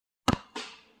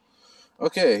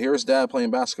Okay, here's Dad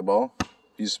playing basketball.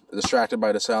 He's distracted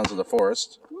by the sounds of the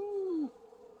forest.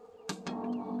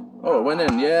 Oh, it went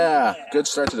in. Yeah. Good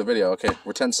start to the video. Okay,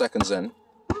 we're 10 seconds in.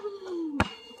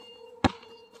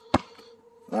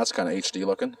 That's kind of HD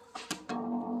looking.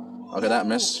 Okay, that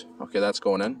missed. Okay, that's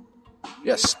going in.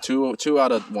 Yes, two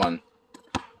out of 1.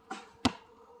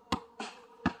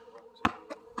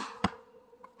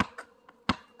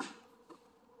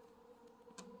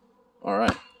 All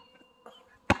right.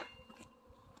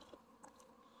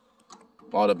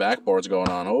 A lot of backboards going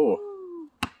on. Oh.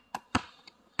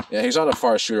 Yeah, he's not a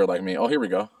far shooter like me. Oh, here we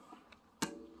go.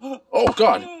 Oh,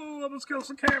 God. Oh, let's kill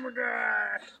some camera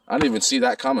guy. I didn't even see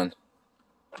that coming.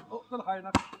 Oh, not high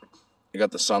enough. You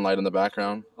got the sunlight in the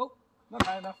background. Oh, not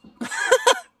high enough.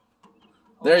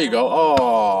 There you go.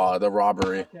 Oh, the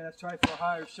robbery. Okay, let's try for a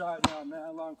higher shot now,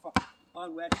 man.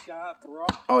 Long wet shot, bro.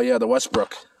 Oh, yeah, the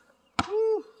Westbrook.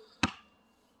 Woo.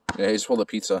 Yeah, he's full of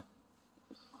pizza.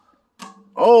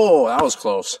 Oh, that was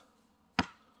close.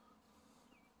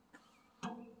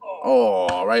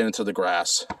 Oh, right into the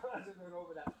grass.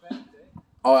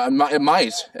 Oh, it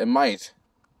might. It might.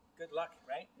 Good luck,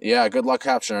 right? Yeah, good luck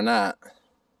capturing that.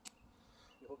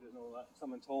 You hope there's no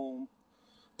someone's home.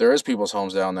 There is people's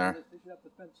homes down there. They should have the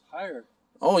fence higher.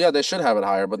 Oh, yeah, they should have it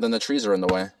higher, but then the trees are in the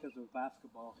way. Because of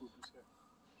basketball hoopers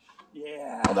here.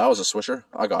 Yeah. Oh, that was a swisher.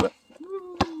 I got it.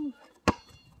 Woo.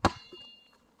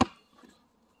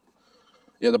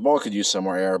 Yeah, the ball could use some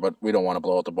more air, but we don't want to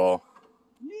blow out the ball.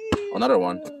 Yeah. Another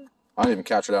one. I didn't even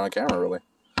capture that on camera, really.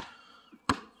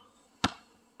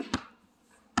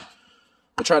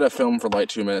 We'll try to film for like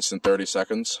 2 minutes and 30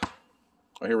 seconds.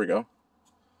 Oh, here we go.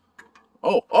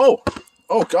 Oh, oh!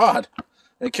 Oh, God!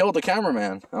 It killed the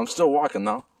cameraman. I'm still walking,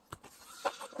 though.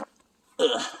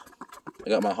 Ugh. I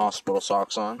got my hospital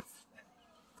socks on.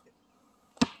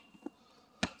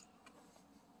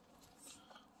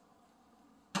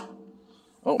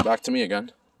 Oh, back to me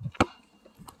again.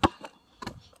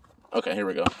 Okay, here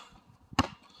we go.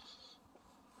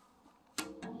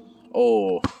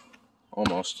 Oh,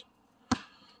 almost.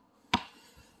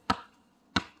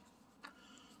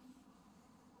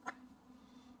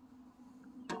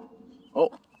 Oh.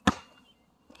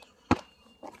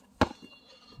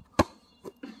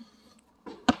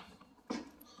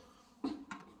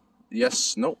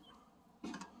 Yes, no.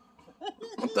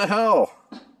 What the hell?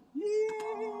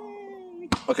 Yay.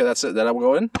 Okay, that's it. That will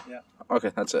go in? Yeah.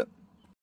 Okay, that's it.